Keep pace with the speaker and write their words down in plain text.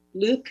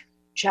Luke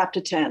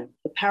chapter 10,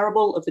 the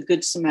parable of the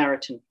Good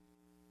Samaritan.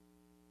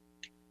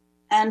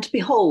 And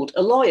behold,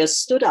 a lawyer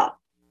stood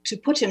up to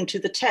put him to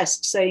the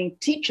test, saying,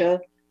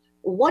 "Teacher,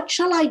 what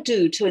shall I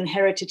do to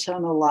inherit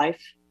eternal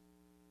life?"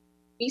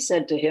 He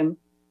said to him,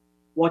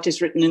 "What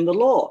is written in the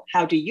law?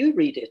 How do you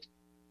read it?"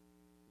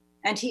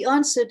 And he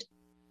answered,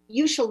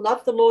 "You shall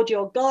love the Lord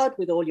your God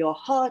with all your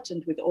heart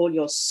and with all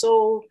your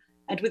soul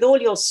and with all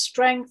your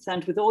strength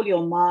and with all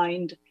your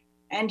mind,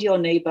 and your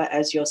neighbor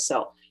as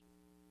yourself."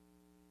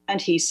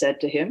 And he said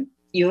to him,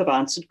 "You have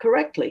answered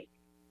correctly.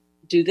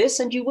 Do this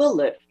and you will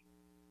live."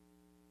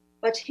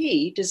 But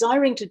he,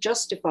 desiring to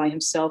justify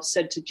himself,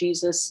 said to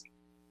Jesus,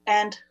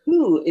 "And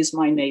who is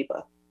my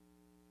neighbor?"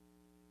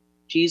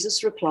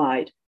 Jesus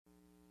replied,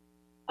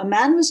 "A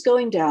man was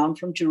going down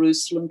from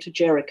Jerusalem to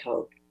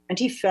Jericho, and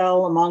he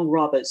fell among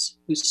robbers,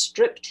 who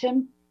stripped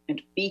him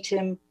and beat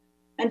him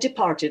and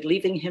departed,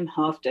 leaving him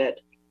half dead.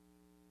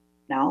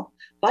 Now,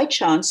 by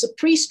chance, a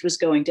priest was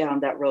going down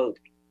that road,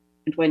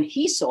 and when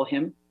he saw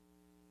him,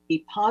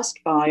 he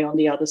passed by on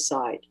the other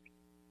side.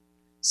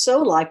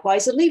 So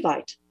likewise a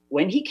Levite,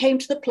 when he came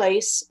to the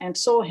place and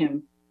saw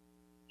him,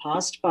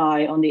 passed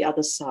by on the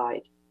other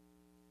side.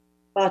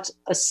 But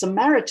a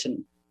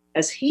Samaritan,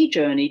 as he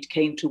journeyed,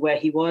 came to where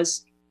he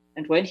was,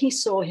 and when he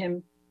saw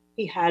him,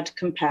 he had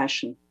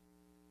compassion.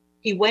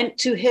 He went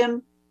to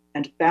him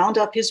and bound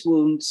up his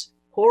wounds,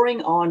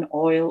 pouring on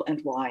oil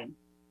and wine.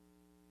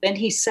 Then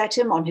he set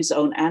him on his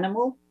own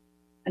animal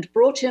and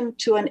brought him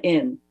to an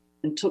inn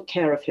and took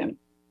care of him.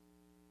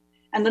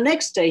 And the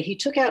next day he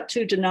took out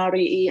 2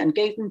 denarii and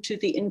gave them to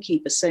the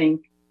innkeeper,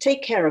 saying,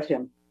 "Take care of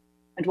him,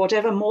 and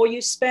whatever more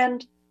you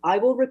spend, I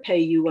will repay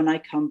you when I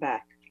come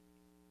back."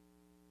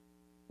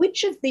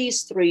 Which of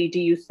these 3 do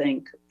you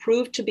think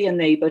proved to be a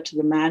neighbor to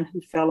the man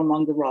who fell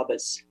among the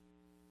robbers?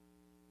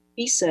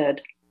 He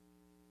said,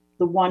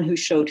 "The one who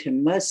showed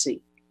him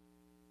mercy."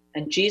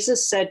 And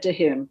Jesus said to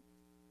him,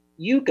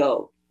 "You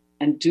go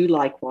and do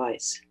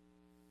likewise."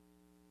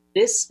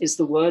 This is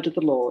the word of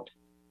the Lord.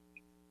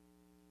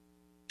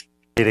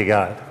 Be to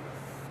God.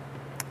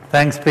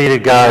 Thanks be to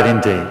God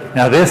indeed.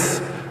 Now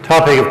this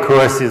topic, of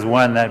course, is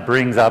one that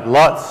brings up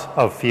lots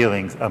of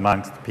feelings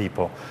amongst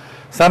people.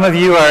 Some of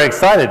you are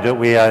excited that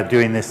we are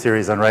doing this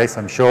series on race,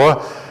 I'm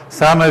sure.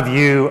 Some of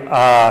you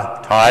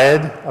are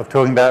tired of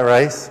talking about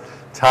race,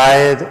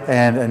 tired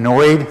and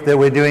annoyed that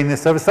we're doing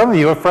this service. Some of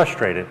you are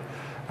frustrated,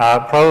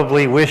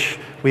 probably wish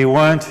we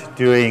weren't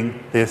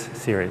doing this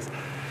series.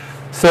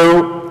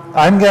 So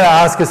I'm going to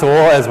ask us all,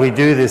 as we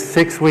do this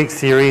 6-week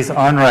series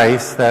on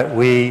race, that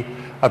we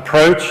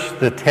approach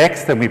the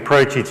text and we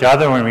approach each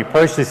other when we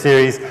approach the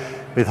series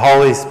with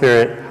Holy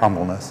Spirit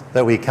humbleness,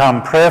 that we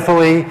come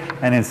prayerfully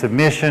and in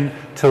submission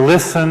to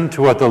listen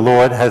to what the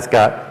Lord has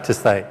got to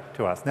say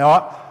to us.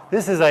 Now,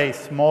 this is a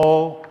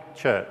small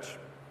church,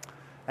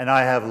 and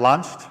I have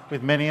lunched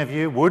with many of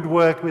you,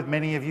 woodworked with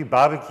many of you,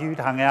 barbecued,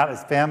 hung out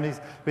as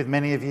families with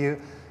many of you,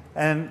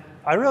 and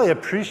I really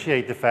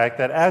appreciate the fact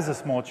that as a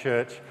small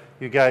church,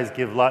 you guys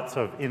give lots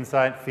of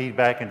insight,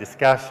 feedback, and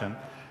discussion.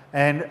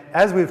 And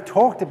as we've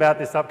talked about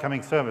this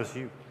upcoming service,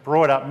 you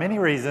brought up many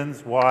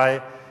reasons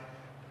why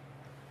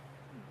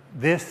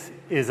this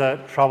is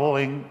a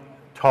troubling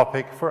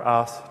topic for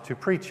us to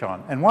preach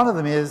on. And one of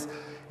them is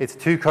it's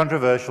too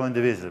controversial and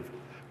divisive.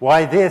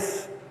 Why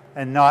this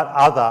and not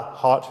other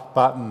hot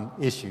button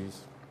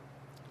issues?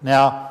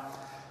 Now,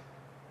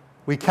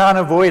 we can't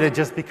avoid it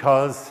just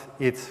because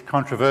it's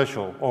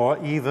controversial or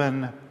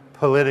even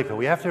political.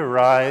 We have to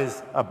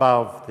rise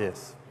above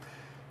this.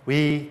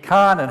 We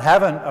can't and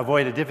haven't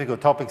avoided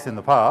difficult topics in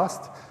the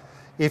past.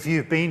 If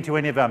you've been to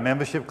any of our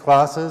membership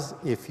classes,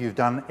 if you've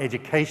done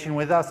education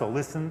with us or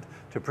listened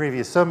to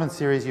previous sermon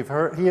series, you've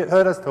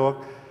heard us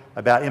talk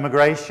about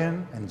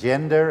immigration and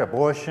gender,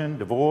 abortion,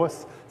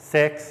 divorce,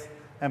 sex,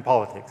 and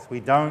politics. We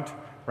don't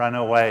run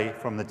away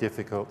from the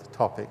difficult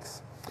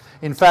topics.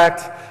 In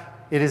fact,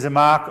 it is a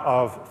mark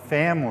of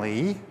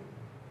family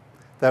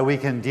that we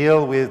can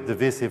deal with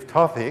divisive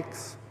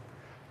topics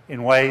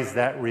in ways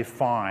that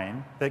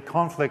refine, that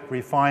conflict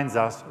refines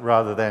us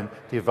rather than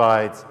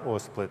divides or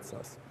splits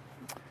us.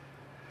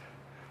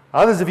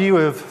 Others of you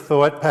have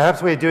thought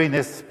perhaps we're doing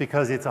this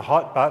because it's a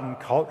hot button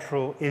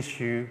cultural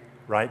issue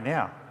right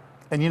now.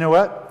 And you know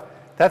what?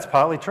 That's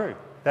partly true.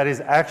 That is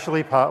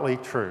actually partly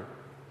true.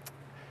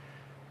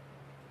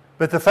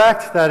 But the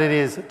fact that it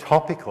is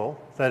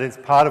topical, that it's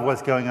part of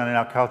what's going on in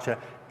our culture,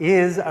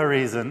 is a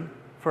reason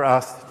for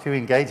us to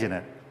engage in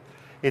it.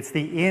 It's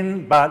the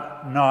in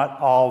but not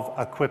of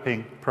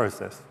equipping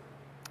process.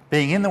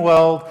 Being in the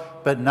world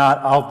but not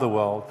of the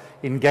world.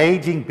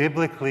 Engaging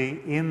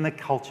biblically in the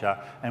culture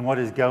and what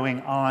is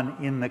going on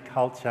in the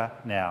culture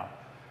now.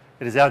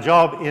 It is our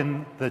job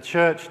in the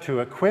church to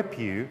equip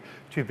you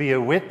to be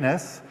a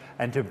witness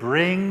and to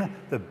bring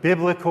the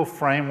biblical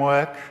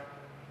framework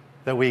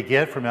that we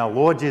get from our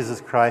Lord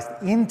Jesus Christ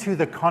into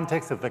the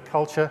context of the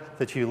culture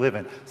that you live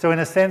in. So in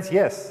a sense,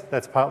 yes,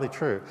 that's partly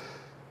true.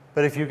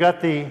 But if you've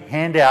got the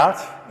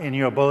handout in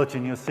your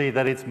bulletin, you'll see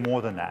that it's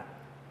more than that.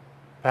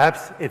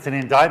 Perhaps it's an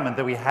indictment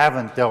that we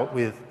haven't dealt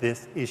with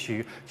this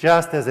issue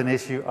just as an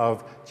issue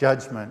of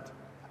judgment,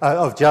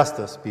 of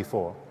justice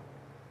before.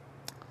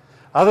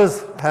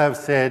 Others have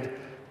said,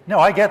 no,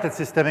 I get that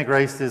systemic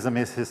racism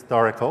is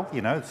historical.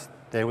 You know,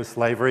 there was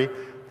slavery,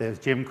 there's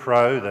Jim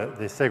Crow,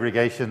 there's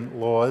segregation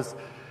laws.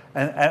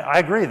 And I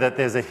agree that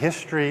there's a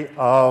history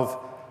of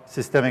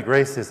systemic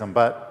racism,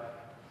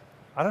 but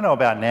I don't know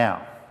about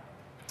now.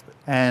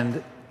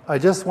 And I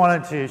just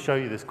wanted to show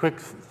you this quick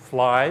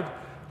slide,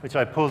 which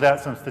I pulled out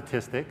some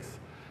statistics.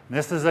 And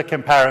this is a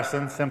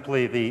comparison,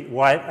 simply the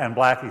white and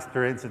black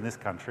experience in this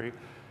country.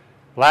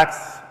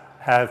 Blacks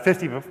have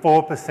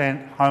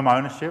 54% home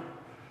ownership,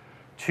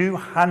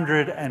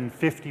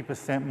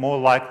 250% more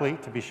likely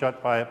to be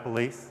shot by a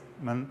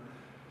policeman.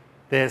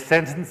 Their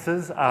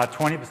sentences are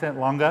 20%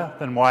 longer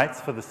than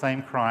whites for the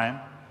same crime.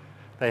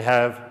 They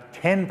have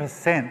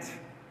 10%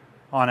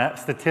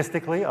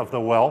 statistically of the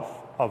wealth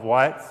of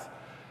whites.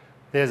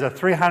 There's a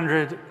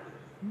 300%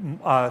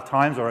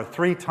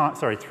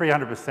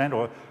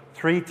 or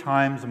 3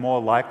 times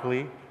more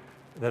likely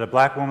that a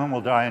black woman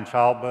will die in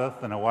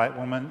childbirth than a white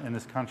woman in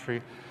this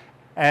country.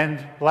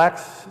 And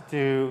blacks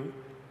do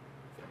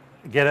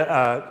get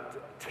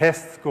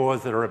test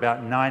scores that are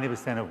about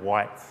 90% of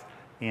whites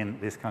in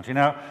this country.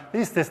 Now,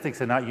 these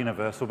statistics are not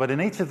universal, but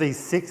in each of these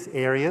 6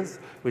 areas,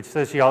 which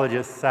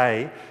sociologists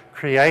say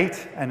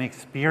create an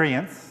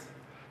experience,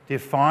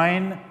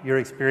 define your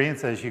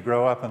experience as you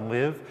grow up and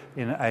live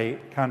in a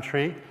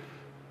country,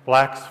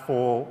 blacks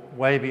fall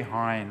way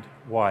behind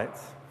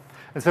whites.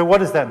 And so what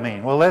does that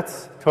mean? Well,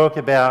 let's talk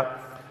about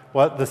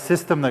what the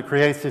system that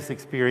creates this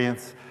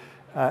experience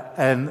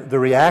and the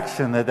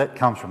reaction that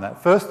comes from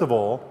that. First of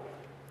all,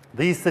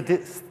 these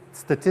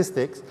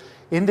statistics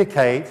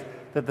indicate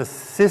that the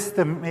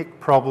systemic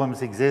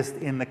problems exist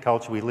in the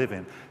culture we live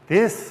in.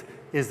 This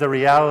is the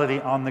reality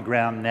on the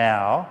ground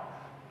now,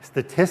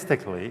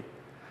 statistically,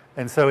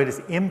 and so it is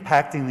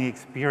impacting the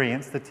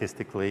experience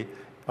statistically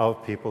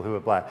of people who are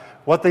black.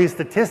 What these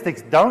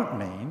statistics don't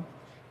mean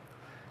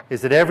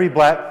is that every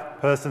black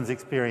person's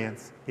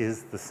experience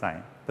is the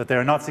same, that there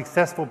are not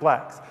successful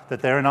blacks,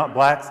 that there are not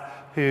blacks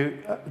who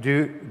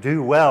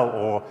do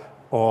well,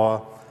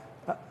 or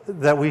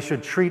that we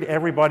should treat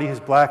everybody who's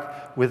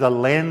black with a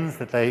lens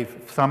that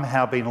they've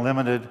somehow been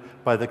limited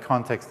by the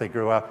context they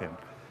grew up in.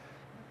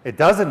 It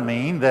doesn't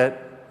mean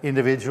that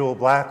individual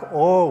black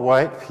or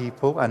white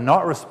people are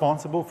not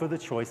responsible for the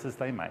choices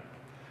they make.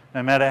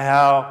 No matter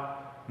how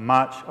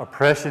much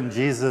oppression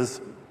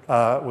Jesus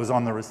was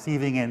on the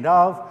receiving end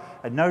of,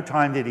 at no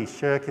time did he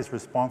shirk his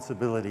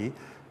responsibility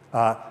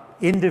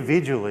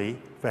individually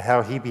for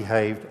how he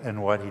behaved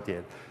and what he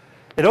did.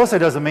 It also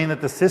doesn't mean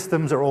that the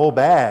systems are all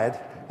bad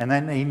and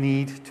then they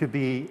need to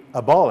be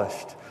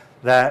abolished,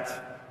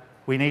 that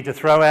we need to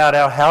throw out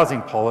our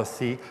housing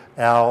policy,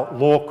 our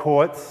law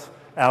courts,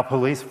 our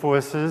police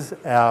forces,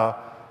 our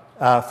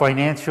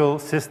financial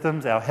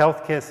systems, our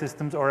healthcare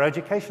systems, or our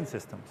education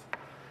systems.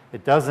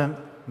 It doesn't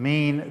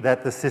mean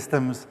that the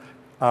systems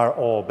are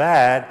all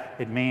bad.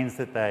 It means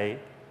that they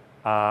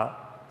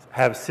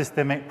have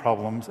systemic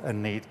problems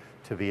and need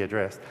to be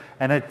addressed.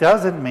 And it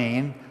doesn't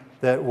mean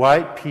that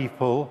white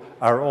people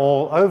are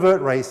all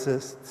overt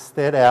racists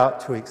set out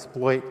to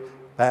exploit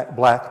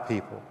black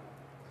people.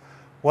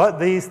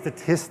 What these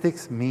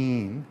statistics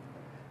mean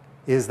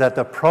is that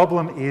the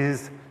problem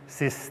is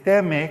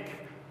systemic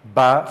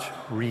but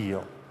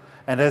real.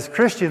 And as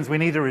Christians, we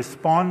need to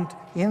respond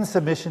in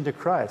submission to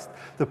Christ.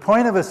 The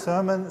point of a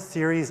sermon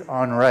series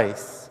on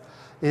race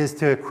is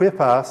to equip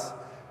us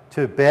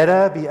to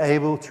better be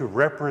able to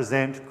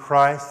represent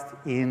Christ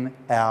in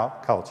our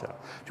culture,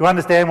 to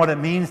understand what it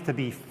means to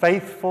be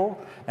faithful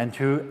and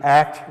to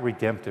act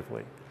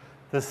redemptively.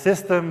 The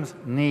systems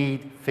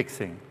need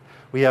fixing.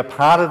 We are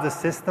part of the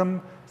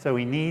system, so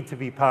we need to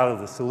be part of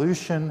the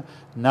solution,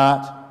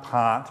 not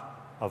part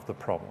of the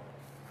problem.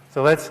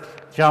 So let's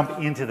jump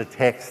into the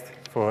text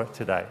for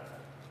today.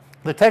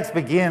 The text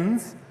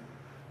begins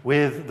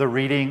with the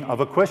reading of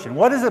a question.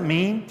 What does it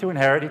mean to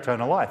inherit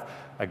eternal life?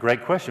 A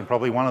great question,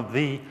 probably one of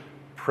the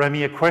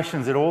premier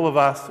questions that all of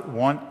us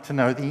want to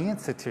know the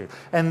answer to.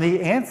 And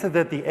the answer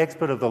that the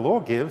expert of the law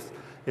gives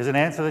is an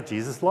answer that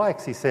Jesus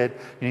likes. He said,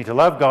 you need to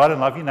love God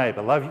and love your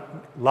neighbor.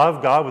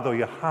 Love God with all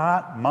your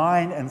heart,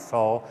 mind, and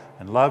soul,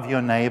 and love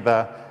your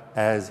neighbor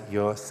as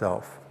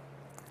yourself.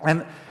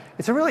 And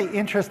it's a really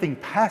interesting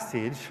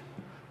passage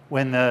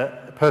when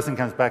the person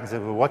comes back and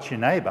says, well, what's your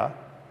neighbor?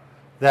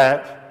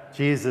 That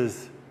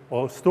Jesus,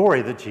 or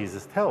story that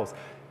Jesus tells.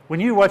 When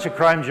you watch a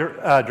crime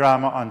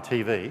drama on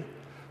TV,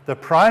 the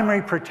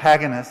primary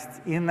protagonists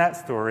in that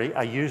story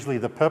are usually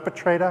the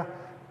perpetrator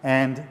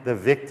and the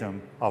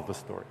victim of the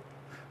story.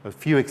 A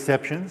few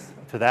exceptions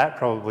to that,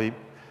 probably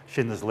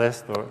Schindler's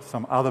List or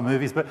some other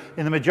movies, but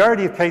in the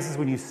majority of cases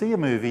when you see a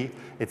movie,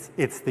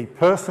 it's the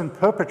person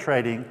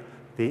perpetrating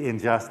the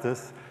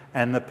injustice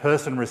and the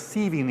person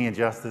receiving the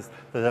injustice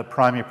that are the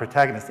primary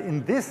protagonists.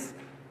 In this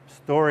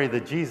story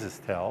that Jesus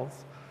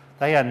tells,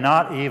 they are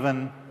not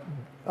even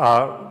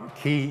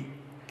key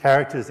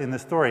characters in the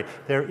story.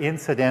 They're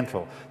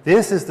incidental.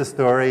 This is the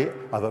story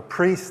of a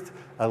priest,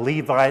 a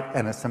Levite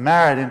and a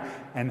Samaritan,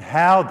 and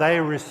how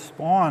they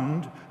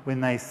respond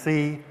when they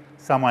see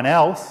someone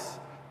else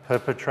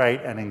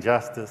perpetrate an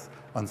injustice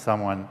on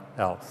someone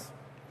else.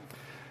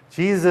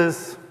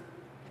 Jesus'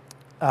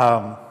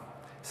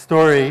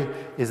 story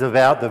is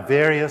about the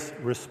various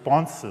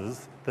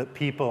responses that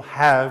people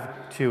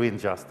have to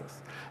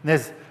injustice. And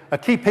there's a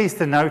key piece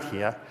to note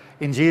here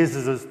in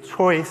Jesus'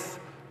 choice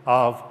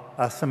of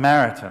a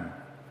Samaritan.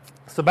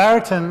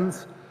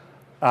 Samaritans,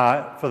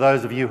 for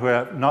those of you who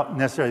are not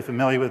necessarily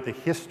familiar with the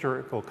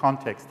historical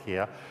context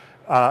here,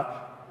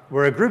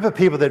 were a group of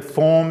people that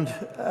formed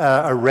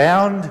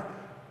around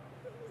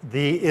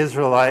the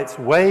Israelites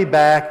way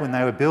back when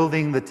they were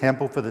building the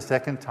temple for the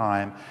second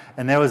time,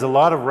 and there was a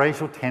lot of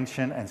racial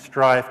tension and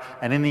strife,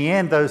 and in the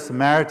end those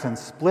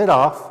Samaritans split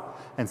off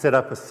and set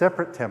up a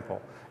separate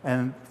temple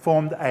and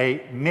formed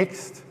a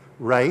mixed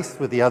race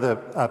with the other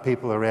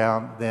people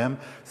around them,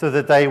 so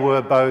that they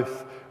were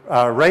both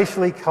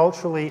racially,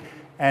 culturally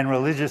and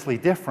religiously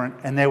different,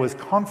 and there was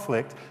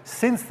conflict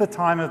since the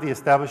time of the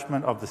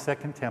establishment of the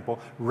Second Temple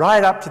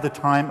right up to the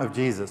time of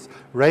Jesus.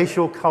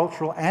 Racial,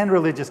 cultural and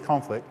religious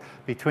conflict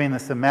between the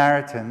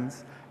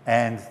Samaritans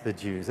and the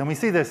Jews. And we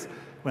see this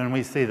when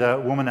we see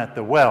the woman at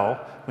the well,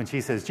 when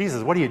she says,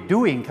 "Jesus, what are you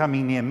doing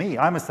coming near me?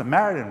 I'm a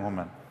Samaritan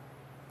woman."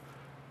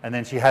 And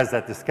then she has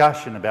that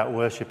discussion about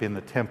worship in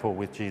the temple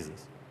with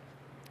Jesus.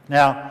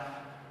 Now,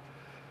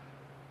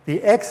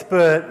 the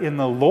expert in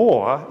the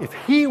law, if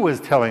he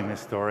was telling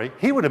this story,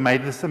 he would have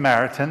made the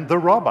Samaritan the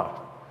robber.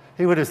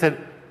 He would have said,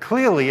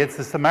 clearly it's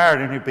the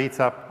Samaritan who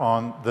beats up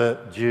on the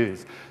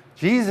Jews.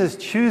 Jesus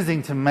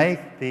choosing to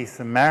make the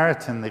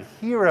Samaritan the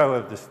hero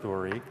of the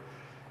story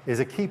is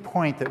a key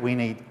point that we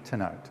need to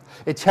note.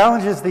 It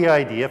challenges the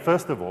idea,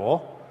 first of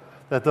all,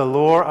 that the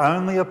law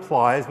only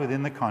applies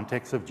within the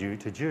context of Jew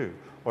to Jew,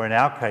 or in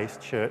our case,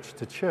 church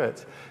to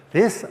church.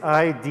 This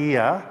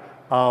idea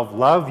of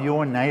love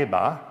your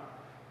neighbour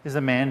is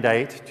a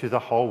mandate to the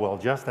whole world,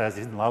 just as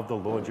in love the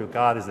Lord your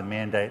God is a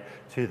mandate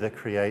to the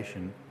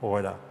creation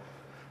order.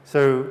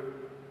 So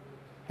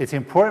it's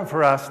important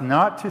for us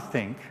not to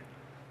think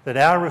that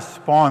our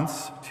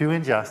response to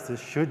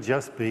injustice should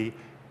just be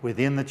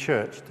within the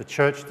church to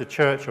church,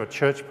 or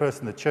church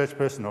person to church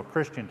person, or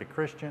Christian to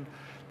Christian.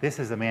 This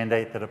is a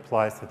mandate that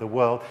applies to the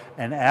world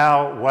and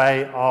our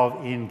way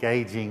of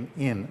engaging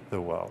in the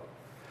world.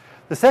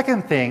 The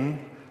second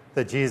thing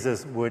that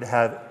Jesus would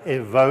have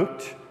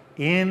evoked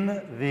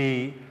in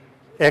the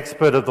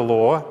expert of the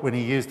law, when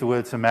he used the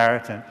word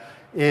Samaritan,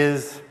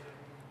 is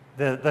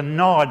the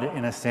nod,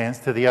 in a sense,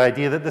 to the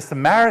idea that the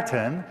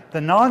Samaritan,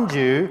 the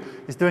non-Jew,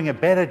 is doing a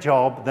better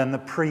job than the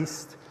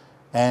priest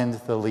and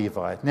the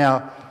Levite.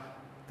 Now,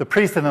 the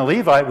priest and the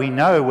Levite, we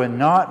know, were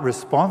not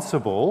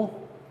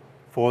responsible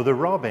for the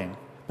robbing,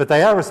 but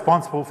they are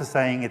responsible for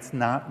saying, "It's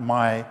not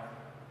my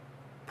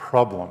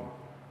problem."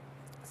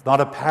 It's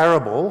not a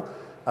parable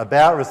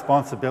about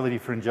responsibility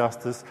for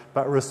injustice,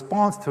 but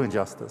response to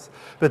injustice.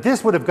 But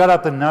this would have got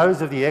up the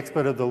nose of the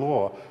expert of the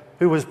law,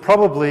 who was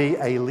probably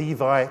a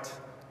Levite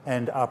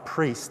and a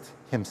priest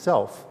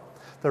himself.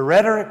 The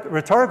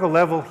rhetorical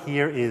level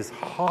here is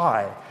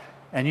high,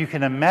 and you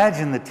can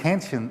imagine the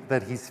tension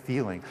that he's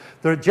feeling.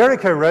 The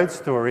Jericho Road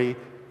story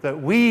that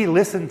we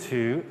listen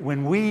to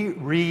when we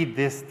read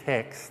this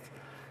text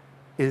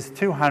is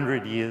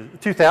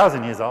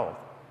 2,000 years old.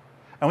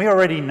 And we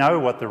already know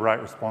what the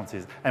right response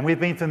is. And we've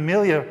been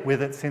familiar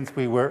with it since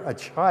we were a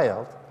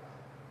child.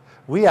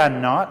 We are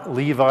not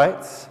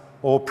Levites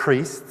or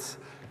priests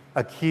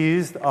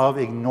accused of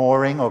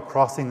ignoring or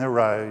crossing the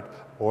road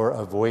or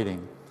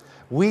avoiding.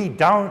 We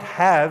don't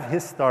have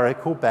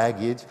historical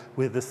baggage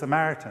with the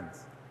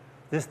Samaritans.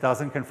 This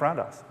doesn't confront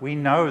us. We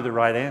know the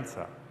right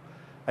answer.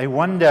 I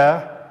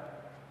wonder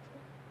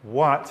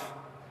what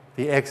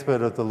the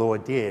expert of the law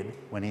did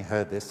when he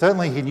heard this.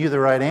 Certainly he knew the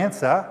right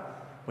answer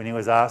when he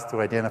was asked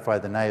to identify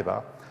the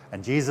neighbour.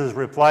 And Jesus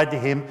replied to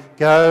him,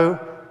 "Go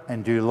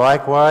and do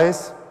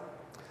likewise."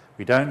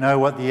 We don't know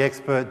what the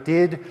expert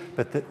did,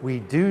 but that we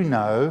do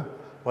know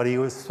what he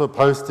was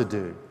supposed to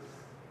do.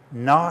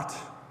 Not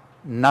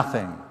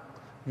nothing.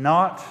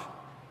 Not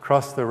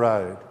cross the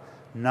road.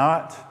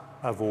 Not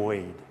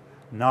avoid.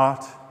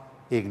 Not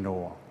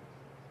ignore.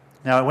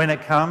 Now, when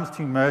it comes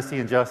to mercy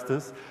and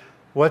justice,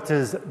 what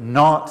does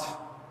not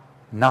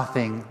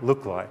nothing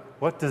look like?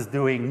 What does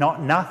doing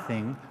not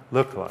nothing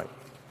look like?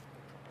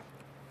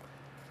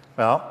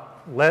 Well,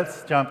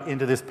 let's jump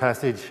into this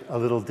passage a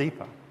little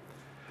deeper.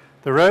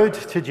 The road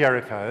to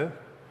Jericho,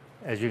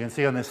 as you can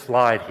see on this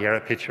slide here,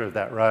 a picture of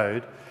that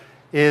road,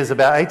 is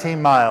about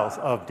 18 miles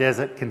of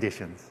desert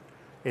conditions.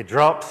 It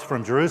drops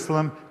from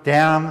Jerusalem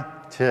down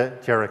to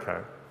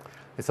Jericho.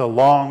 It's a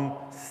long,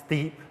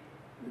 steep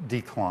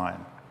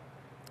decline.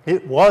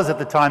 It was at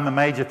the time a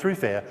major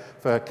thoroughfare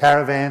for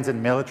caravans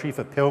and military,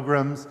 for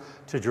pilgrims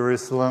to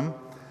Jerusalem.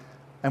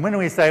 And when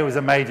we say it was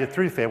a major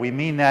thoroughfare, we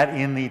mean that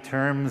in the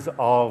terms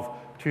of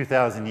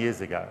 2,000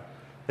 years ago.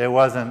 There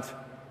wasn't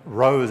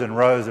rows and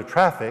rows of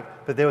traffic,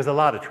 but there was a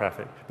lot of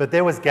traffic. But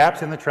there was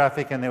gaps in the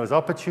traffic, and there was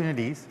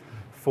opportunities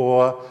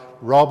for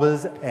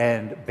robbers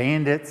and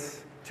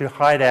bandits to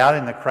hide out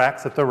in the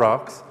cracks of the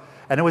rocks,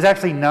 and it was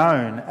actually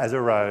known as a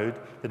road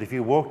that if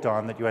you walked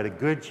on, that you had a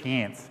good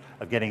chance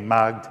of getting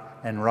mugged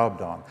and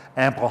robbed on.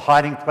 Ample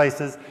hiding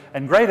places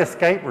and great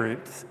escape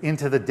routes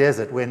into the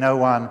desert where no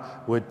one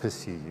would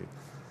pursue you.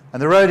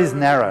 And the road is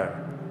narrow.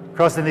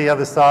 Crossing to the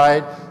other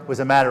side was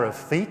a matter of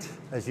feet,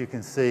 as you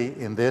can see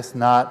in this,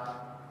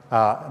 not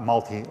a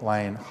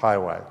multi-lane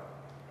highway.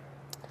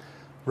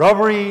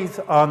 Robberies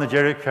on the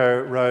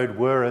Jericho Road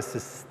were a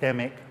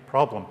systemic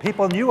problem.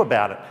 People knew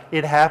about it.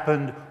 It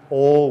happened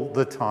all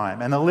the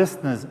time, and the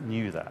listeners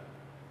knew that.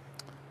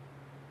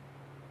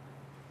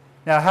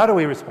 Now, how do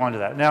we respond to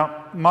that?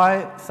 Now,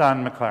 my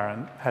son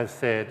McLaren has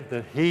said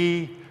that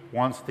he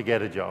wants to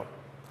get a job,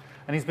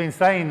 and he's been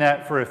saying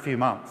that for a few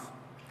months.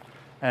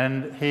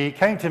 And he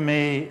came to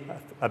me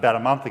about a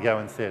month ago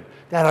and said,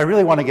 "Dad, I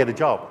really want to get a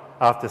job,"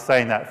 after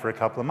saying that for a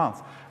couple of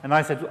months. And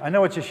I said, "I know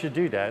what you should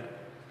do, Dad.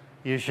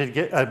 You should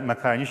get,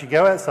 McLaren, you should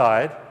go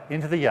outside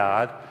into the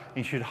yard, and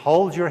you should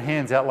hold your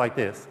hands out like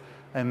this,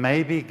 and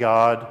maybe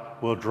God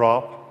will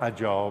drop a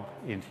job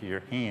into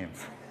your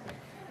hands."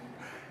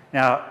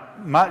 Now,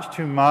 much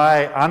to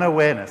my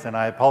unawareness, and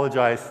I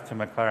apologise to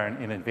McLaren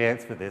in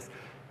advance for this,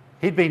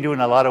 he'd been doing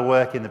a lot of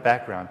work in the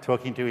background,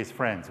 talking to his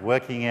friends,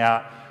 working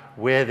out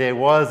where there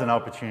was an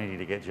opportunity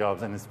to get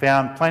jobs, and has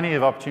found plenty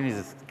of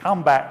opportunities to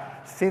come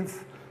back since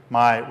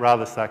my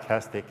rather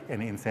sarcastic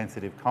and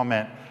insensitive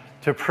comment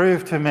to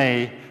prove to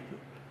me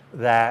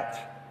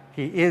that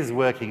he is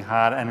working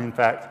hard and in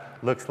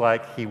fact looks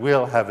like he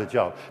will have a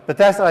job. But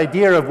that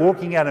idea of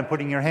walking out and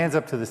putting your hands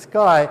up to the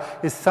sky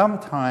is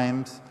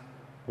sometimes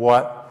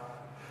what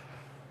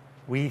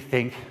we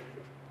think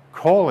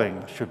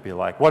calling should be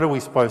like. What are we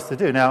supposed to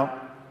do? Now,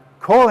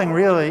 calling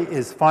really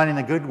is finding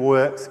the good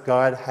works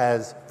God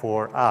has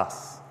for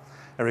us.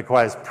 It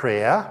requires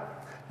prayer,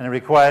 and it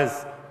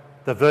requires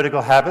the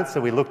vertical habits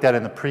that we looked at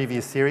in the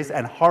previous series,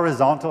 and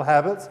horizontal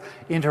habits,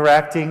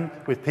 interacting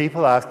with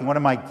people, asking, what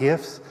are my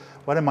gifts?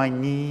 What are my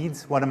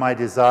needs? What are my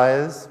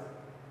desires?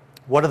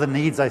 What are the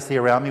needs I see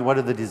around me? What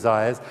are the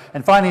desires?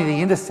 And finding the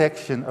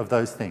intersection of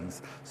those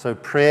things. So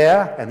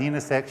prayer and the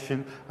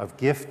intersection of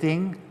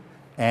gifting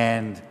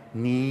and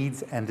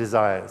needs and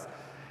desires.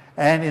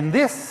 And in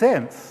this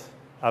sense,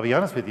 I'll be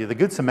honest with you, the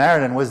Good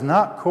Samaritan was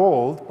not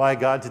called by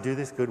God to do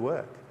this good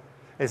work.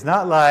 It's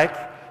not like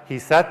he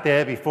sat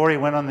there before he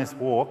went on this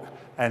walk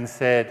and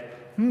said,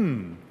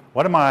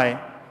 what am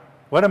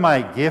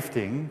I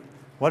gifting?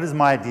 What is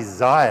my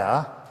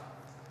desire?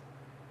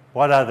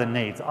 What are the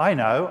needs? I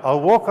know,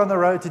 I'll walk on the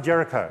road to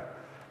Jericho,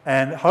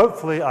 and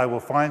hopefully I will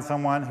find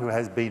someone who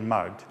has been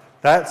mugged.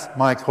 That's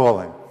my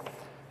calling.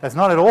 That's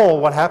not at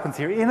all what happens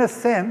here. In a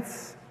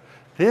sense,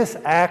 this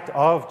act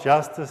of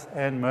justice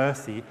and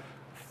mercy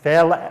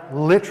fell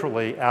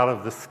literally out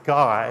of the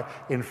sky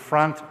in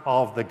front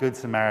of the Good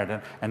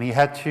Samaritan, and he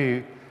had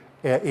to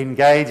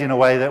engage in a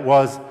way that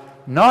was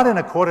not in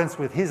accordance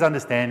with his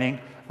understanding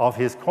of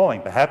his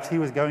calling. Perhaps he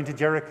was going to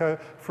Jericho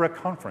for a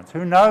conference.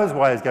 Who knows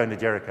why he was going to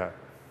Jericho?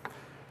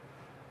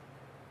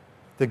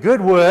 The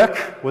good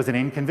work was an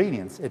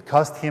inconvenience. It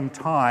cost him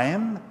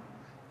time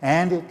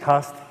and it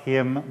cost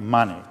him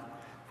money.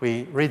 If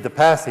we read the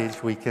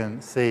passage, we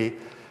can see,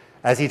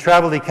 as he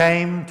travelled, he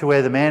came to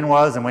where the man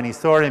was, and when he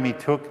saw him, he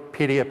took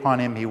pity upon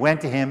him. He went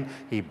to him,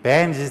 he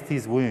bandaged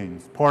his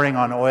wounds, pouring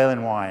on oil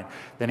and wine.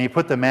 Then he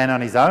put the man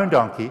on his own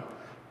donkey,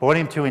 brought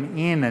him to an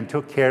inn and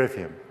took care of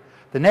him.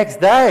 The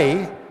next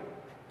day,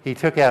 he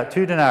took out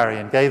 2 denarii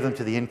and gave them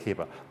to the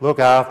innkeeper. "Look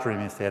after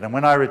him," he said, "and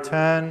when I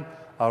return,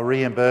 I'll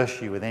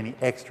reimburse you with any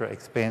extra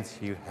expense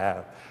you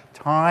have."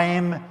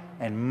 Time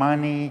and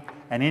money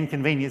and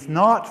inconvenience,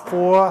 not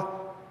for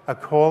a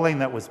calling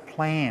that was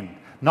planned,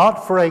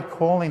 not for a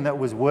calling that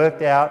was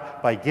worked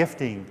out by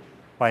gifting,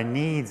 by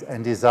needs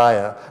and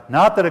desire,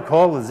 not that a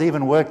call was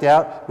even worked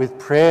out with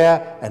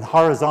prayer and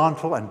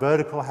horizontal and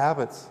vertical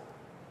habits.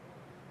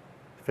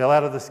 Fell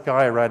out of the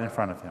sky right in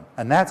front of him.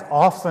 And that's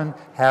often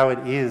how it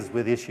is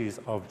with issues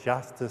of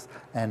justice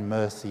and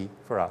mercy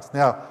for us.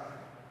 Now,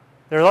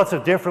 there are lots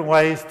of different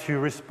ways to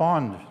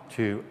respond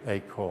to a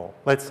call.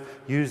 Let's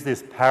use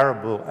this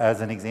parable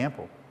as an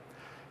example.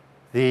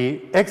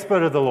 The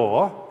expert of the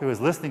law who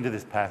was listening to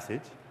this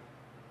passage,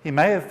 he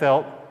may have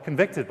felt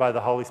convicted by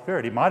the Holy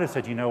Spirit. He might have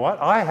said, "You know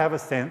what? I have a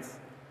sense,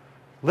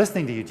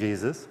 listening to you,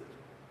 Jesus,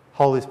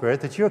 Holy Spirit,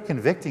 that you're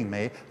convicting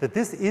me that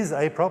this is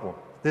a problem.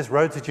 This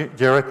road to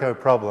Jericho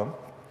problem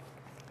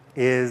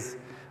is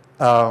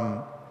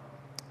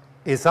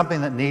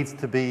something that needs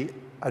to be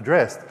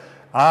addressed.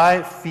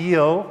 I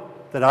feel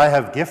that I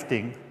have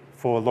gifting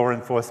for law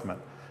enforcement,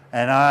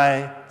 and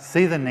I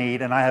see the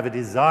need, and I have a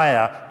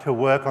desire to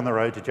work on the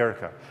road to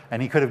Jericho."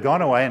 And he could have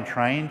gone away and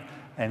trained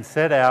and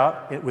set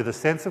out with a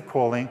sense of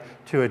calling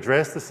to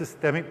address the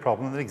systemic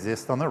problem that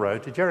exists on the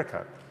road to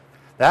Jericho.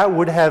 That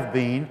would have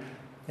been,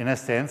 in a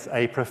sense,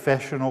 a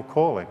professional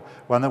calling,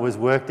 one that was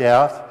worked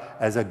out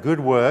as a good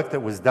work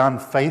that was done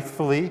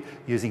faithfully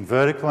using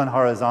vertical and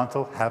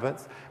horizontal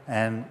habits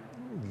and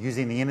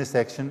using the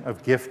intersection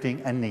of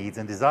gifting and needs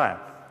and desire.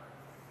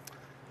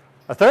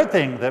 A second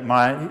thing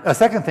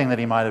that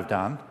he might have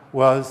done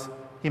was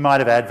he might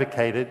have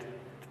advocated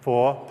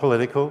for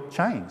political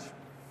change.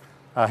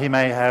 He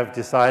may have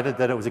decided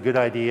that it was a good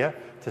idea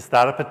to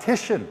start a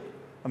petition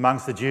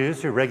amongst the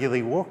Jews who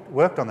regularly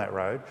worked on that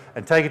road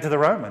and take it to the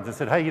Romans and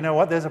said, hey, you know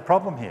what, there's a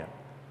problem here.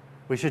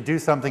 We should do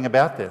something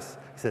about this.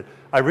 He said,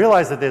 I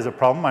realize that there's a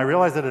problem. I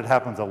realize that it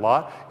happens a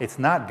lot. It's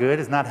not good.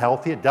 It's not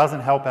healthy. It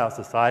doesn't help our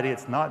society.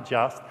 It's not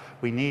just.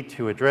 We need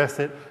to address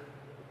it.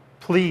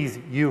 Please,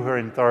 you who are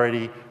in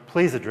authority,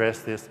 please address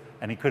this.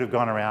 And he could have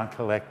gone around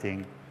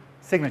collecting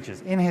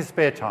signatures in his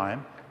spare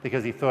time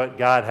because he thought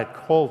God had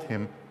called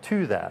him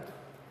to that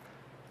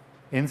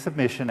in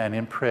submission and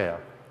in prayer.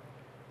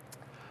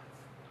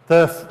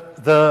 The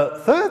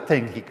third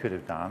thing he could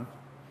have done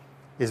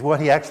is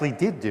what he actually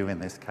did do in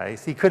this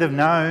case. He could have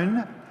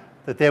known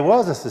that there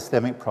was a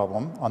systemic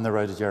problem on the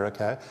road to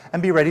Jericho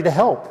and be ready to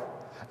help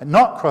and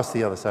not cross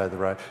the other side of the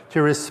road,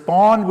 to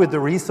respond with the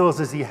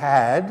resources he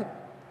had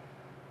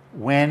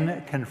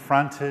when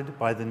confronted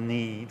by the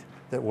need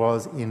that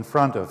was in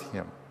front of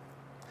him.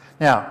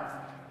 Now,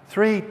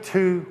 3,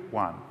 2,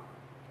 1.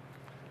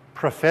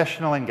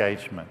 Professional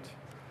engagement.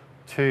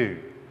 2.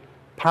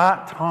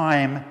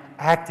 Part-time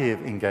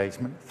active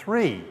engagement.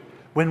 3.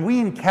 When we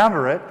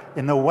encounter it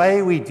in the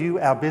way we do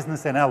our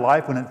business and our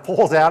life, when it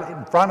falls out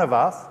in front of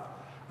us,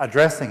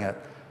 addressing it.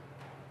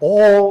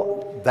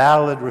 All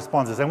valid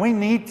responses. And we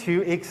need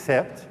to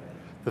accept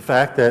the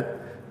fact that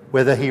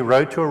whether he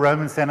wrote to a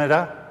Roman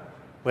senator,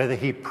 whether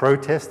he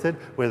protested,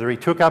 whether he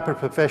took up a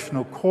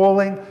professional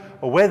calling,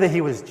 or whether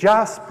he was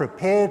just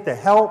prepared to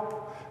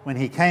help when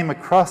he came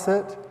across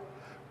it,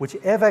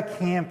 whichever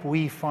camp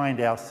we find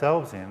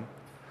ourselves in,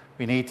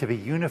 we need to be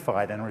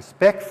unified and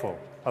respectful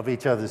of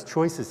each other's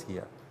choices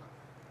here.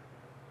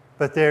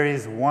 But there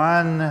is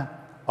one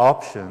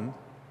option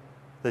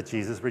that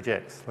Jesus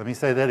rejects. Let me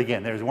say that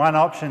again. There is one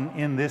option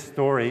in this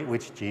story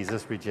which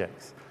Jesus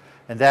rejects,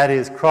 and that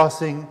is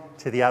crossing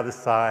to the other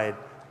side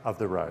of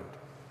the road,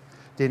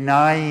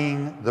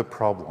 denying the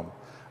problem,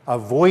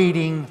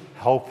 avoiding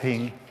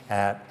helping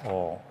at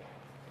all.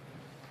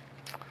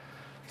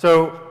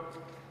 So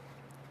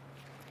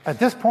at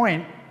this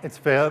point,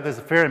 there's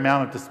a fair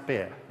amount of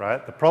despair,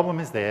 right? The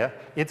problem is there,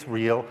 it's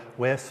real,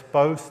 we're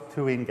supposed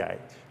to engage.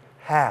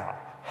 How?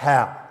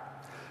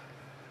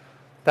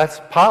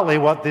 That's partly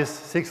what this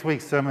 6-week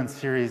sermon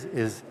series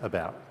is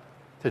about.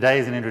 Today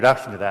is an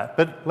introduction to that,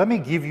 but let me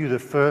give you the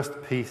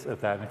first piece of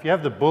that. And if you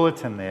have the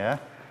bulletin there,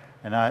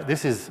 and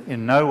this is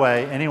in no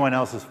way anyone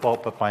else's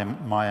fault but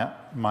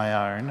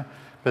my own,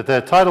 but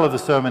the title of the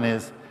sermon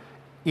is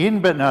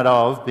In But Not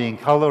Of, Being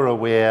Colour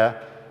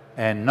Aware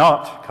and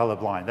Not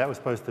Colourblind. That was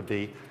supposed to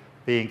be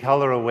being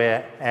colour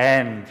aware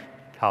and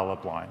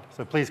colourblind.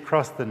 So please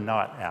cross the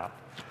not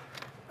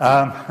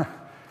out.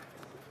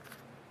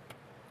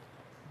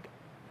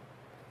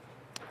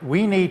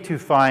 We need to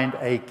find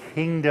a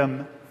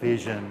kingdom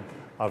vision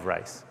of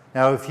race.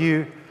 Now, if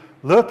you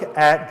look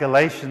at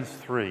Galatians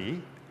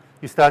 3,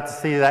 you start to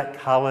see that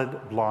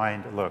coloured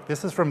blind look.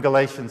 This is from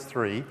Galatians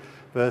 3,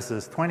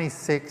 verses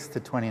 26 to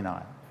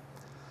 29.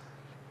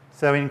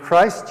 So in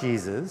Christ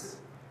Jesus,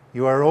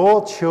 you are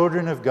all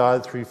children of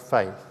God through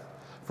faith.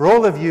 For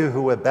all of you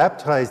who were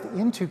baptized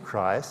into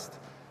Christ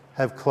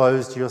have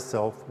clothed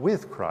yourself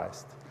with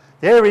Christ.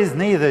 There is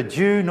neither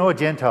Jew nor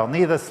Gentile,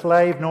 neither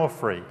slave nor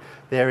free.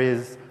 There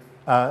is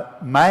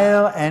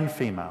male and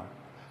female,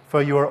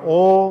 for you are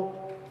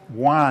all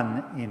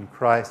one in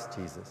Christ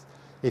Jesus.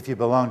 If you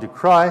belong to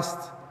Christ,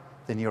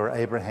 then you are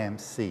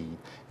Abraham's seed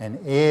and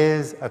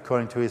heirs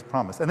according to his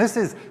promise. And this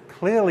is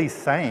clearly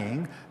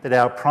saying that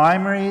our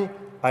primary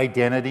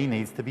identity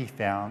needs to be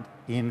found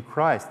in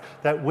Christ,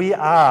 that we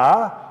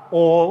are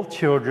all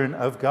children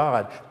of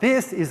God.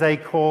 This is a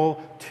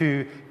call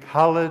to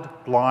coloured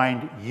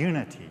blind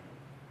unity.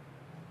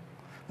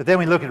 But then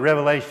we look at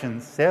Revelation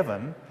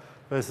 7,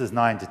 verses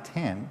 9 to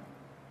 10.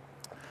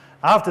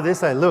 After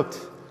this I looked,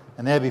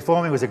 and there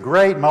before me was a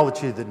great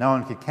multitude that no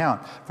one could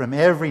count, from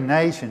every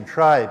nation,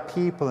 tribe,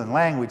 people, and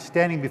language,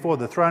 standing before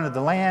the throne of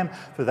the Lamb,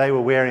 for they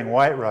were wearing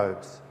white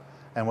robes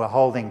and were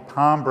holding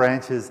palm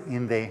branches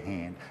in their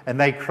hand. And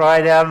they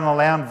cried out in a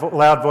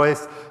loud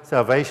voice,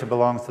 Salvation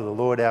belongs to the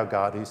Lord our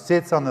God, who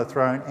sits on the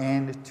throne,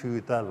 and to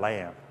the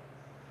Lamb.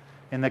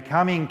 In the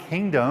coming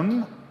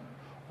kingdom,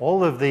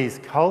 all of these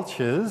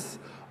cultures,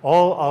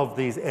 all of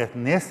these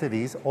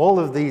ethnicities, all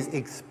of these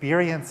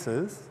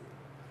experiences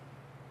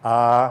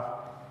are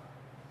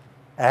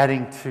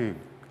adding to.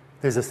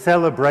 There's a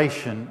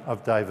celebration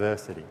of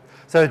diversity.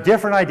 So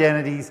different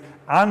identities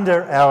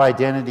under our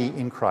identity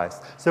in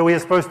Christ. So we are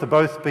supposed to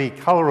both be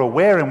colour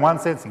aware in one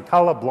sense and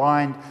colour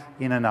blind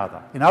in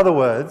another. In other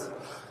words,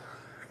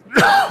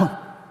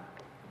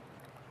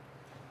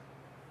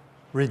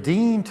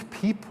 redeemed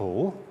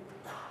people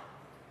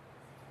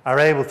are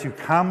able to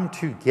come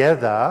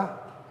together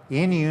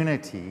in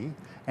unity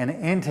and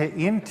enter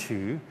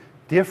into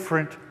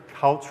different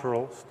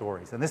cultural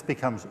stories. And this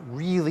becomes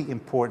really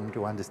important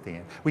to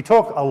understand. We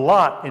talk a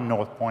lot in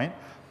North Point,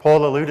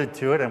 Paul alluded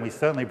to it, and we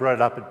certainly brought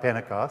it up at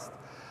Pentecost,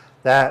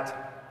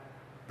 that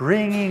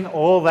bringing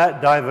all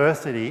that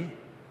diversity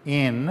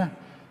in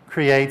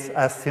creates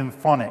a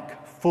symphonic,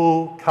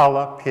 full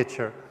color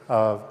picture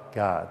of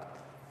God.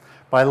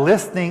 By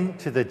listening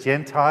to the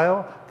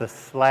Gentile, the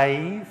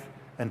slave,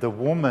 and the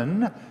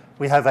woman,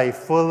 we have a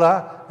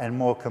fuller and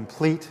more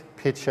complete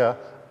picture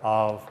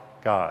of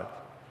God.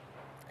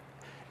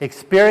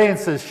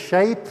 Experiences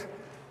shape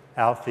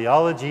our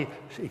theology,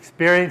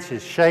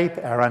 experiences shape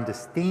our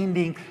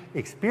understanding,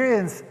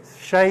 experiences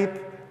shape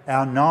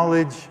our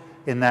knowledge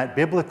in that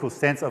biblical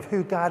sense of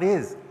who God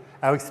is,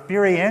 our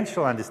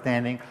experiential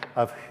understanding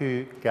of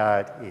who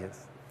God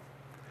is.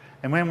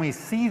 And when we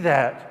see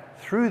that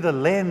through the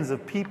lens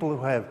of people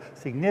who have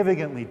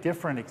significantly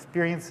different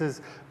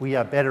experiences, we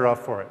are better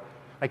off for it.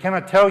 I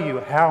cannot tell you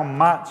how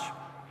much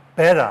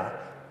better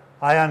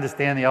I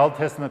understand the Old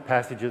Testament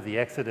passage of the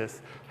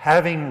Exodus,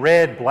 having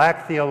read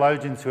black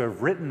theologians who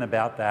have written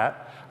about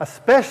that,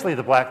 especially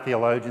the black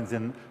theologians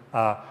in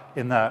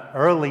the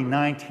early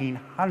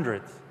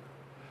 1900s,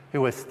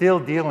 who were still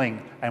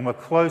dealing and were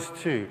close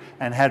to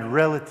and had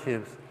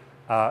relatives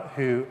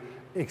who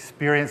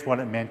experienced what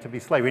it meant to be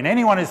slavery. And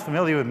anyone who's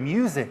familiar with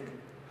music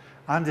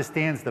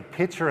understands the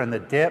picture and the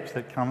depth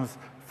that comes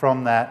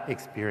from that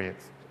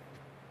experience.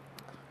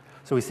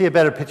 So we see a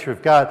better picture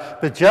of God,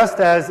 but just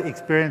as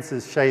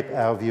experiences shape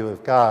our view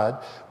of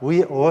God,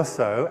 we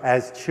also,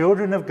 as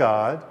children of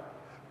God,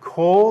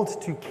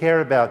 called to care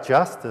about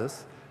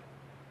justice,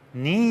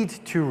 need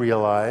to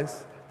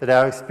realize that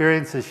our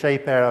experiences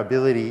shape our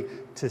ability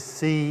to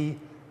see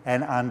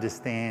and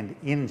understand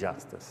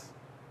injustice.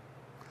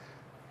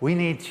 We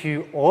need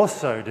to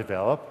also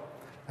develop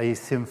a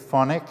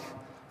symphonic,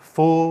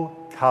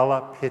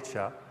 full-colour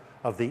picture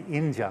of the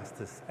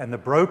injustice and the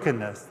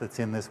brokenness that's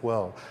in this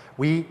world.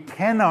 We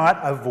cannot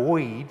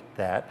avoid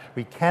that.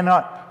 We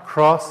cannot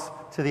cross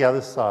to the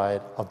other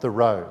side of the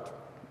road.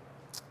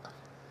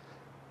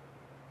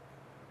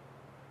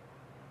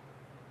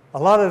 A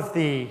lot of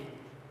the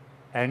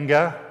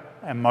anger,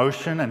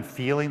 emotion and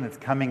feeling that's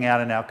coming out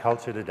in our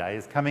culture today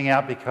is coming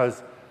out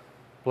because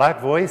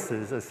black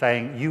voices are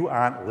saying, you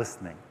aren't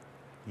listening.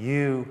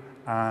 You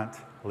aren't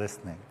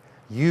listening.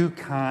 You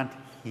can't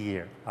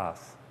hear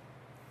us.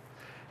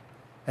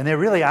 And there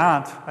really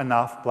aren't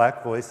enough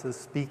black voices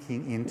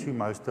speaking into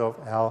most of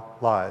our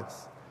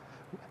lives.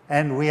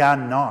 And we are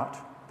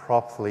not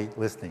properly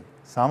listening.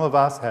 Some of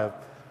us have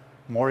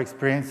more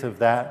experience of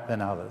that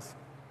than others.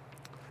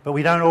 But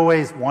we don't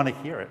always want to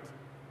hear it.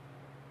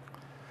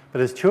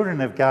 But as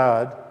children of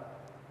God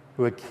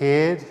who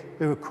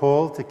are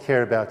called to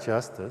care about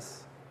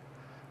justice,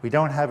 we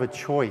don't have a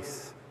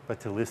choice but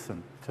to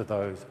listen to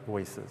those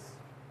voices.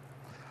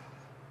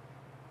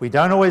 We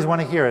don't always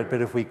want to hear it,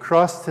 but if we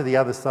cross to the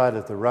other side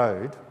of the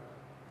road,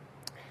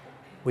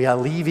 we are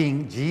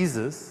leaving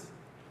Jesus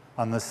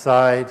on the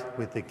side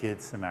with the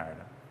Good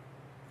Samaritan.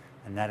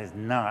 And that is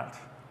not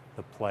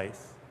the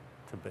place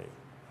to be.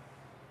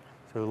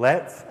 So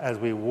let's, as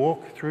we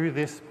walk through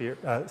this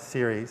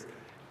series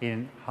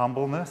in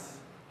humbleness,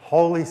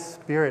 Holy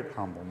Spirit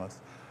humbleness,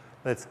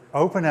 let's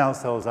open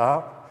ourselves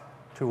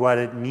up to what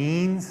it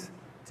means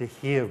to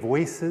hear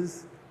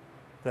voices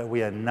that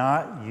we are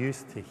not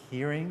used to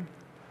hearing,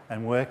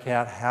 and work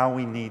out how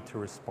we need to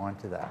respond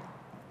to that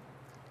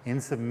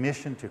in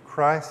submission to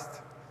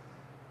Christ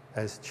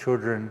as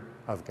children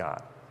of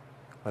God.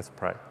 Let's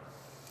pray.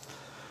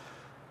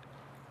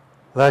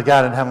 Lord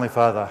God and Heavenly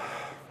Father,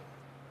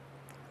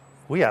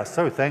 we are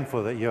so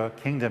thankful that your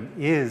kingdom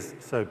is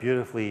so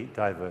beautifully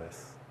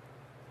diverse.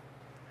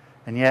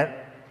 And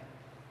yet,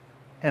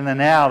 in the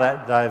now,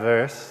 that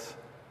diverse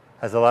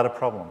has a lot of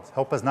problems.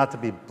 Help us not to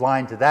be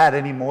blind to that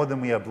any more than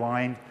we are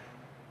blind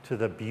to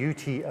the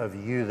beauty of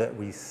you that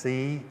we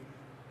see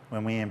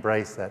when we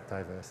embrace that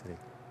diversity.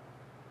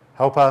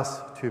 Help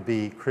us to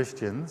be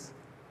Christians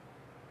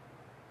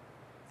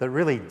that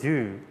really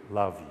do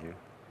love you,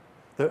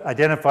 that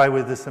identify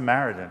with the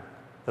Samaritan,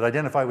 that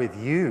identify with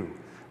you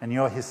and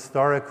your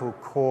historical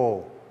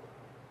call,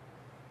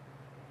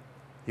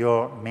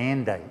 your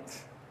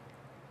mandate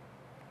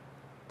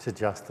to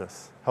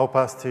justice. Help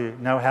us to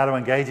know how to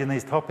engage in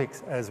these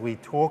topics as we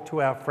talk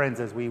to our friends,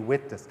 as we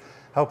witness.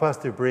 Help us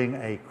to bring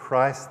a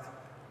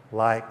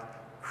Christ-like,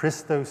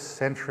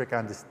 Christocentric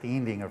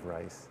understanding of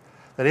race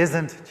that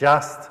isn't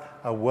just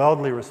a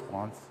worldly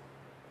response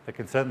that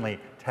can certainly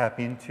tap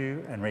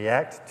into and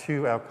react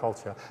to our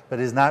culture, but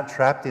is not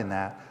trapped in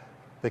that,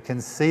 but can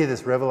see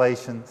this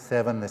Revelation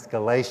 7, this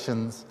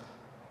Galatians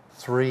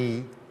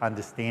 3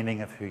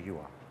 understanding of who you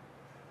are.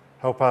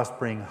 Help us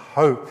bring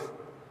hope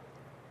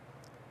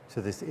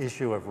to this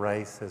issue of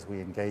race as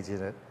we engage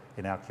in it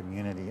in our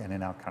community and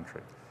in our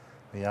country.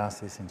 We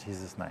ask this in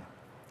Jesus' name.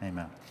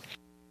 Amen.